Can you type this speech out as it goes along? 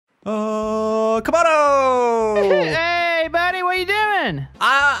Oh, Camodo! Hey, buddy, what you doing?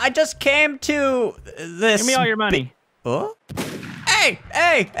 I just came to this. Give me all your money. Oh?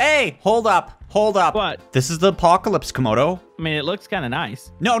 Hey! Hold up. What? This is the apocalypse, Camodo. I mean, it looks kind of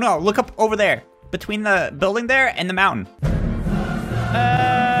nice. No, look up over there. Between the building there and the mountain.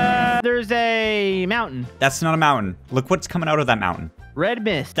 There's a mountain. That's not a mountain. Look what's coming out of that mountain. Red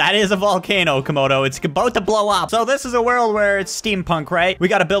mist. That is a volcano, Camodo. It's about to blow up. So this is a world where it's steampunk, right? We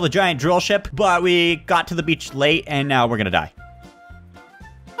got to build a giant drill ship, but we got to the beach late, and now we're going to die.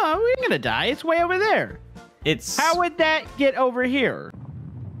 Oh, we're going to die. It's way over there. It's... How would that get over here?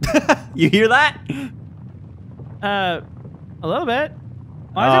 You hear that? A little bit.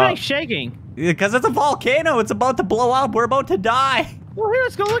 Why is everything shaking? Because it's a volcano. It's about to blow up. We're about to die. Well, here,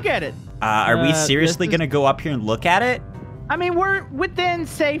 let's go look at it. Are we seriously going to go up here and look at it? I mean, we're within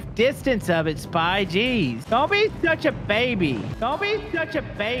safe distance of it, Spy. Jeez. Don't be such a baby.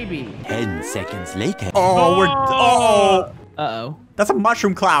 10 seconds later. Oh, we're... Oh. Uh-oh. That's a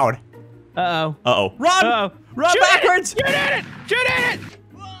mushroom cloud. Uh-oh. Uh-oh. Run! Uh-oh. Run backwards! Shoot at it! Shoot at it!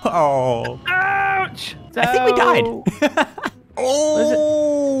 Oh. Ouch! I think we died.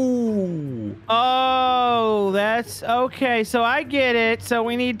 Oh. Oh, that's okay. So I get it. So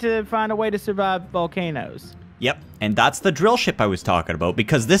we need to find a way to survive volcanoes. Yep, and that's the drill ship I was talking about,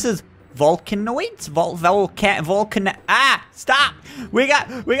 because this is Volcanoids. Stop! We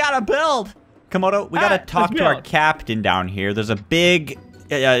gotta build. Camodo, we gotta talk to our captain down here. There's a big,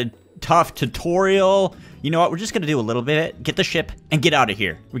 tough tutorial. You know what? We're just gonna do a little bit. Get the ship and get out of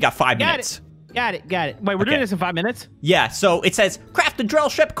here. We got 5 minutes. Got it. Wait, we're doing this in 5 minutes? Yeah, so it says, craft the drill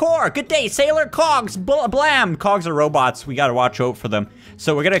ship core. Good day, sailor. Cogs, blam. Cogs are robots. We gotta watch out for them.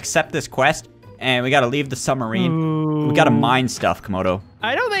 So we're gonna accept this quest, and we gotta leave the submarine. Ooh. We gotta mine stuff, Camodo.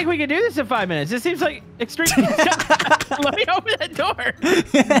 I don't think we can do this in 5 minutes. This seems like extreme. Let me open that door.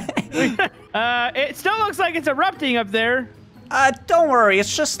 It still looks like it's erupting up there. Don't worry.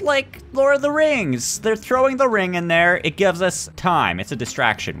 It's just like Lord of the Rings. They're throwing the ring in there. It gives us time. It's a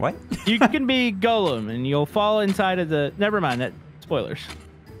distraction. What? You can be Gollum, and you'll fall inside of the... Never mind. That spoilers.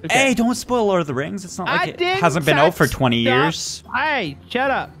 Okay. Hey, don't spoil Lord of the Rings. It's not like it hasn't been out for 20 years. Hey,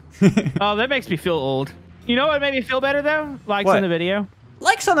 shut up. Oh, that makes me feel old. You know what made me feel better, though? Likes on the video.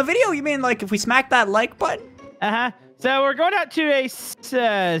 Likes on the video? You mean like if we smack that like button? Uh-huh. So we're going out to a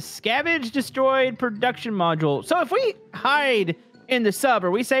scavenge destroyed production module. So if we hide in the sub,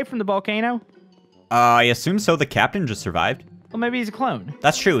 are we safe from the volcano? I assume so. The captain just survived. Well, maybe he's a clone.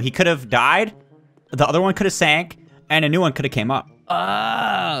 That's true. He could have died. The other one could have sank, and a new one could have came up.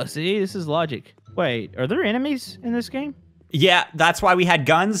 Oh, see, this is logic. Wait, are there enemies in this game? Yeah, that's why we had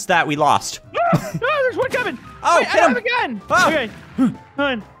guns that we lost. Oh, there's one coming. Oh, wait, I have a gun. Oh. Okay,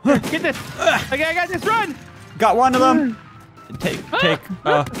 run. Get this. Okay, I got this. Run. Got one of them.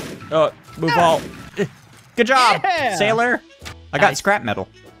 Move all. Good job, sailor. I got scrap metal.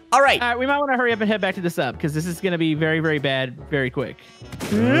 All right. We might want to hurry up and head back to the sub, because this is going to be very, very bad very quick.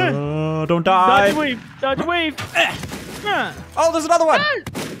 Don't die. Dodge and weave. Oh, there's another one.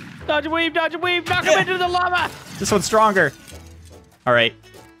 Dodge and weave. Knock him into the lava. This one's stronger. All right.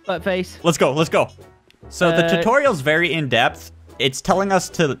 Butt face. Let's go. So the tutorial's very in-depth. It's telling us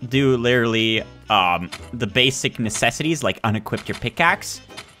to do literally the basic necessities, like unequip your pickaxe.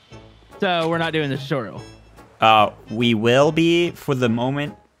 So we're not doing the tutorial. We will be for the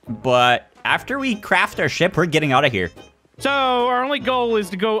moment, but after we craft our ship, we're getting out of here. So our only goal is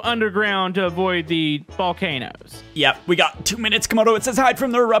to go underground to avoid the volcanoes. Yep, we got 2 minutes, Camodo. It says hide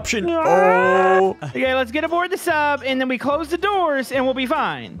from the eruption. Oh. Okay, let's get aboard the sub, and then we close the doors, and we'll be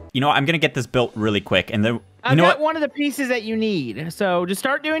fine. You know what? I'm going to get this built really quick, and then... I've got one of the pieces that you need. So just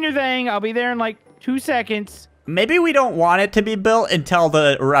start doing your thing. I'll be there in like 2 seconds. Maybe we don't want it to be built until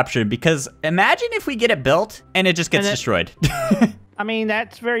the eruption, because imagine if we get it built and it just gets destroyed. I mean,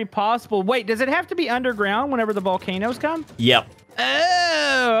 that's very possible. Wait, does it have to be underground whenever the volcanoes come? Yep.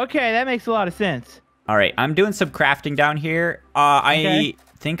 Oh, okay. That makes a lot of sense. All right, I'm doing some crafting down here. I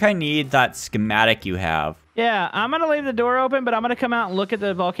think I need that schematic you have. Yeah, I'm going to leave the door open, but I'm going to come out and look at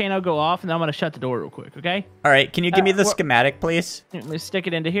the volcano go off, and then I'm going to shut the door real quick, okay? All right, can you give me the schematic, please? Let me stick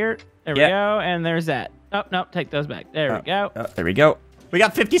it into here. There we go, and there's that. Oh, no, take those back. There we go. There we go. We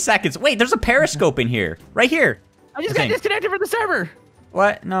got 50 seconds. Wait, there's a periscope in here. Right here. I just got disconnected from the server.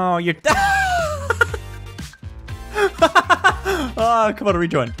 What? No, you're... Oh, come on,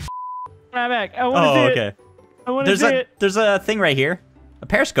 rejoin. I'm back. I want to see it. I want to see it. There's a thing right here. A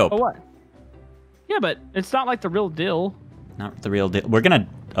periscope. Oh, what? Yeah, but it's not like the real deal. Not the real deal. We're gonna...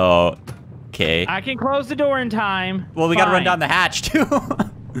 Oh, okay. I can close the door in time. Well, we gotta run down the hatch, too.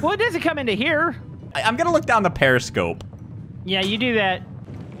 Well, it doesn't come into here. I'm gonna look down the periscope. Yeah, you do that.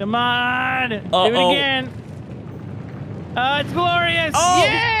 Come on. Do it again. It's glorious. Oh,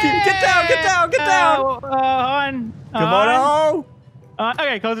 yeah! get down, get down, get down. On. Komodo.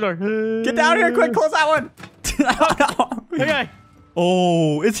 Okay, close the door. Get down here, quick, close that one. Okay.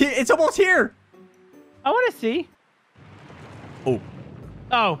 Oh, it's almost here. I want to see. Oh.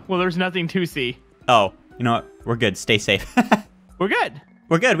 Oh, well, there's nothing to see. Oh, you know what? We're good. Stay safe. We're good.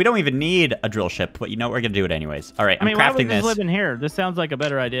 We're good. We don't even need a drill ship, but you know what? We're going to do it anyways. All right, I'm crafting why would we this. just live in here? This sounds like a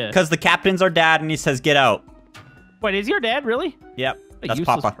better idea. Because the captain's our dad, and he says, get out. Wait, is your dad really? Yep, A that's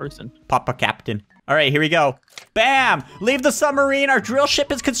useless Papa. person. Papa Captain. All right, here we go. Bam! Leave the submarine. Our drill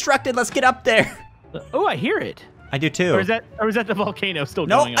ship is constructed. Let's get up there. Oh, I hear it. I do too. Or is that the volcano still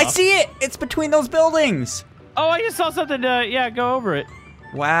No, going off? I see it. It's between those buildings. Oh, I just saw something go over it.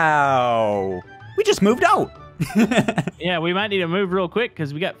 Wow. We just moved out. Yeah, we might need to move real quick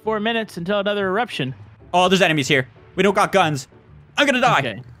because we got 4 minutes until another eruption. Oh, there's enemies here. We don't got guns. I'm gonna die.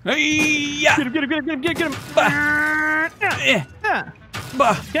 Okay. Yeah. Get him.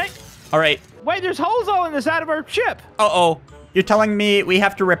 Okay. All right. Wait, there's holes all in the side of our ship. Uh-oh. You're telling me we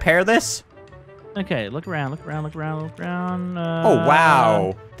have to repair this? Okay, look around. Oh,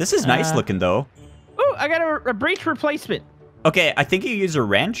 wow. This is nice looking, though. Ooh, I got a breach replacement. Okay, I think you use a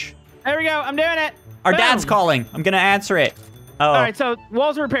wrench. There we go. I'm doing it. Our Boom. dad's calling. I'm gonna answer it. Uh-oh. All right, so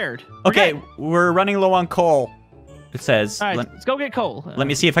walls are repaired. Okay, we're running low on coal. It says. All right, let's go get coal. Let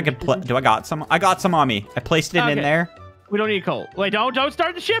me see if I can. Do I got some? I got some on me. I placed it in there. We don't need coal. Wait, don't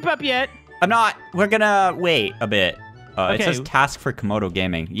start the ship up yet. I'm not. We're gonna wait a bit. Okay. It says task for Camodo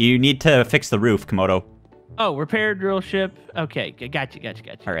Gaming. You need to fix the roof, Camodo. Oh, repair drill ship. Okay, got you.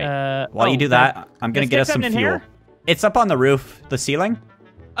 All right. While you do that, I'm gonna get us some fuel. Here? It's up on the roof, the ceiling.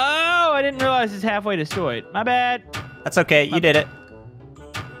 Oh, I didn't realize it's halfway destroyed. My bad. That's okay. You did it.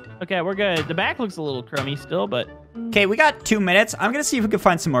 Okay, we're good. The back looks a little crummy still, but... Okay, we got 2 minutes. I'm going to see if we can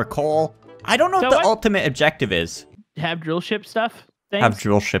find some more coal. I don't know what the ultimate objective is. Have drill ship stuff? Things? Have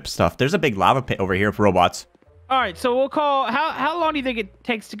drill ship stuff. There's a big lava pit over here for robots. All right, so we'll call... How long do you think it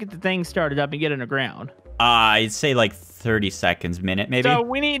takes to get the thing started up and get underground? I'd say like 30 seconds, minute maybe. So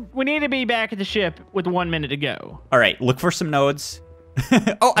we need to be back at the ship with 1 minute to go. All right, look for some nodes.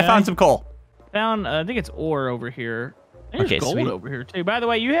 Oh, I found some coal. Found, I think it's ore over here. There's gold sweet. over here, too. By the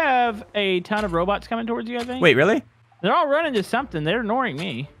way, you have a ton of robots coming towards you, I think. Wait, really? They're all running to something. They're ignoring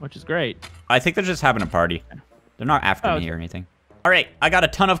me, which is great. I think they're just having a party. They're not after me or anything. All right, I got a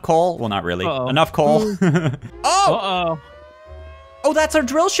ton of coal. Well, not really. Enough coal. Oh! Oh, that's our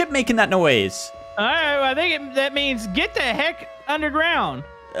drill ship making that noise. All right, I think that means get the heck underground.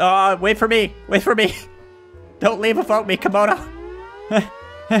 Wait for me. Wait for me. Don't leave without me, Camodo.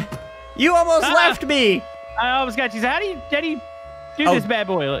 You almost left me. I almost got you. So how do you do this bad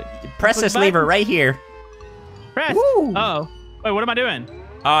boy? Like, press this lever right here. Press. Woo. Uh-oh. Wait, what am I doing?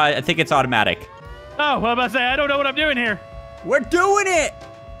 I think it's automatic. Oh, what am I saying? I don't know what I'm doing here. We're doing it.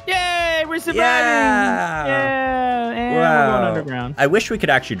 Yay, we're surviving. Yeah. And we're going underground. I wish we could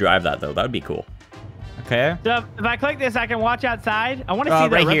actually drive that, though. That would be cool. Okay. So if I click this, I can watch outside. I want to see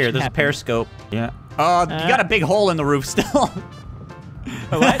the right here. There's happen. a periscope. Yeah. Oh, you got a big hole in the roof still.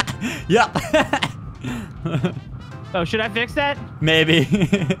 What? Yep. Oh, should I fix that? Maybe.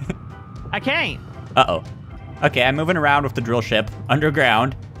 I can't. Uh-oh. Okay, I'm moving around with the drill ship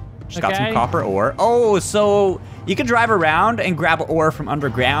underground. Just got some copper ore. Oh, so you can drive around and grab ore from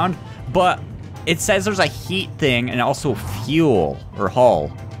underground, but it says there's a heat thing and also fuel or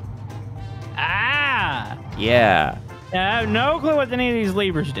hull. Ah. Yeah. I have no clue what any of these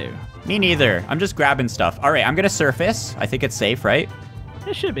levers do. Me neither. I'm just grabbing stuff. All right, I'm going to surface. I think it's safe, right?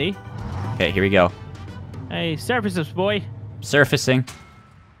 It should be. Okay, here we go. Hey, surface this, boy. Surfacing.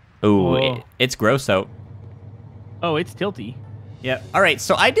 Ooh, it's gross out. Oh, it's tilty. Yeah. All right,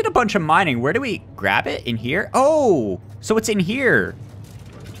 so I did a bunch of mining. Where do we grab it? In here? Oh, so it's in here.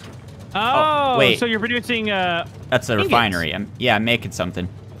 Oh, wait. So you're producing That's a refinery. I'm making something.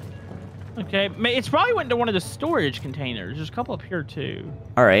 Okay, it's probably went to one of the storage containers. There's a couple up here, too.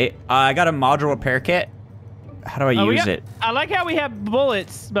 All right, I got a module repair kit. How do I use it? I like how we have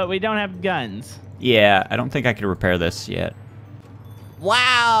bullets, but we don't have guns. Yeah, I don't think I can repair this yet.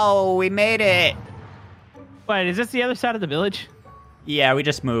 Wow, we made it. Wait, is this the other side of the village? Yeah, we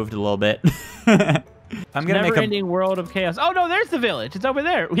just moved a little bit. I'm gonna make a never-ending world of chaos. Oh no, there's the village. It's over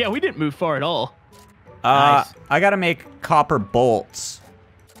there. Yeah, we didn't move far at all. Nice. I gotta make copper bolts.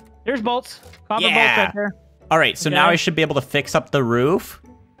 There's bolts. Copper bolts right there. All right, so now I should be able to fix up the roof.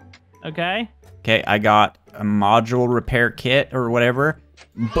 Okay. Okay, I got a module repair kit or whatever.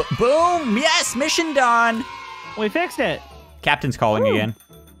 Boom! Yes, mission done. We fixed it. Captain's calling again.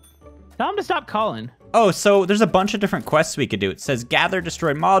 Tell him to stop calling. Oh, so there's a bunch of different quests we could do. It says gather,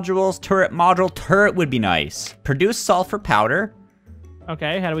 destroy modules, turret module. Turret would be nice. Produce sulfur powder.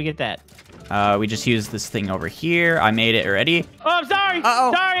 Okay, how do we get that? We just use this thing over here. I made it already. Oh, I'm sorry.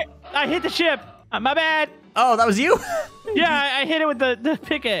 Uh-oh. Sorry. I hit the ship. My bad. Oh, that was you? Yeah, I hit it with the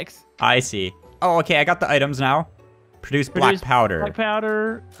pickaxe. I see. Oh, okay, I got the items now. Produce black powder. Black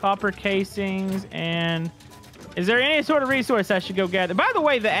powder, copper casings, and is there any sort of resource I should go gather? By the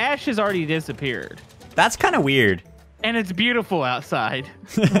way, the ash has already disappeared. That's kind of weird. And it's beautiful outside.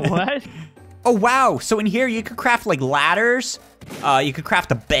 What? Oh, wow. So in here, you could craft, like, ladders. You could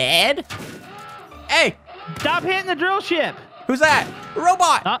craft a bed. Hey. Stop hitting the drill ship. Who's that?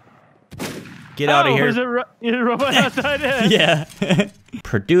 Robot. Get out of here. There's a robot outside there. Yeah.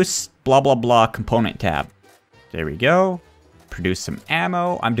 Produce blah, blah, blah component tab. There we go. Produce some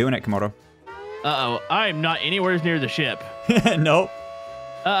ammo. I'm doing it, Camodo. Uh-oh. I'm not anywhere near the ship. Nope.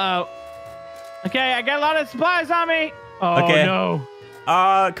 Uh-oh. Okay, I got a lot of supplies on me. Oh, okay. no.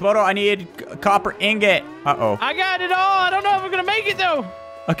 Camodo, I need a copper ingot. Uh-oh. I got it all. I don't know if we're going to make it, though.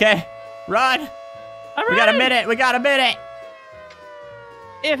 Okay. Run. We got a minute. We got a minute.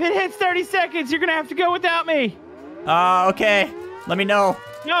 If it hits 30 seconds, you're going to have to go without me. Okay. Let me know.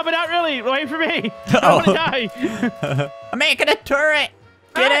 No, but not really. Wait for me. I want to die. I'm making a turret.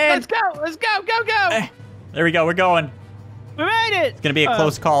 Get in. Let's go. Let's go. Go, go. There we go. We're going. We made it. It's going to be a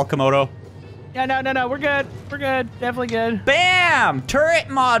close call, Camodo. Yeah, no. We're good. We're good. Definitely good. Bam! Turret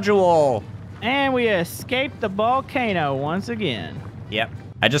module. And we escaped the volcano once again. Yep.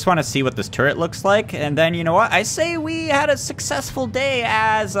 I just want to see what this turret looks like. And then, you know what? I say we had a successful day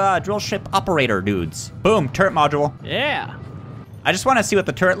as drill ship operator dudes. Boom. Turret module. Yeah. I just want to see what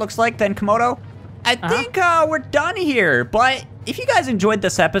the turret looks like then, Camodo. I think we're done here. But if you guys enjoyed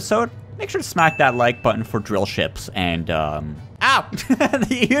this episode, make sure to smack that like button for drill ships. And, ow!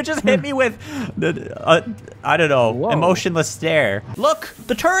 You just hit me with the, I don't know, emotionless stare. Look,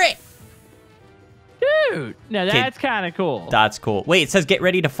 the turret! Dude, now that's kind of cool. That's cool. Wait, it says get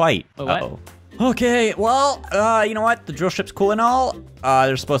ready to fight. What? Okay, well, you know what? The drill ship's cool and all.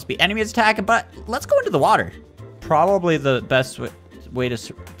 There's supposed to be enemies attacking, but let's go into the water. Probably the best way to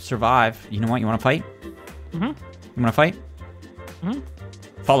survive. You know what? You want to fight? Mm-hmm. You want to fight?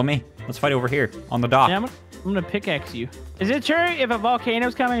 Mm-hmm. Follow me. Let's fight over here on the dock. Yeah, I'm gonna pickaxe you. Is it true if a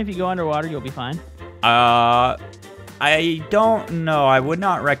volcano's coming, if you go underwater, you'll be fine? I don't know. I would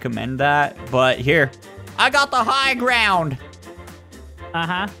not recommend that, but here. I got the high ground.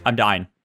 Uh-huh. I'm dying.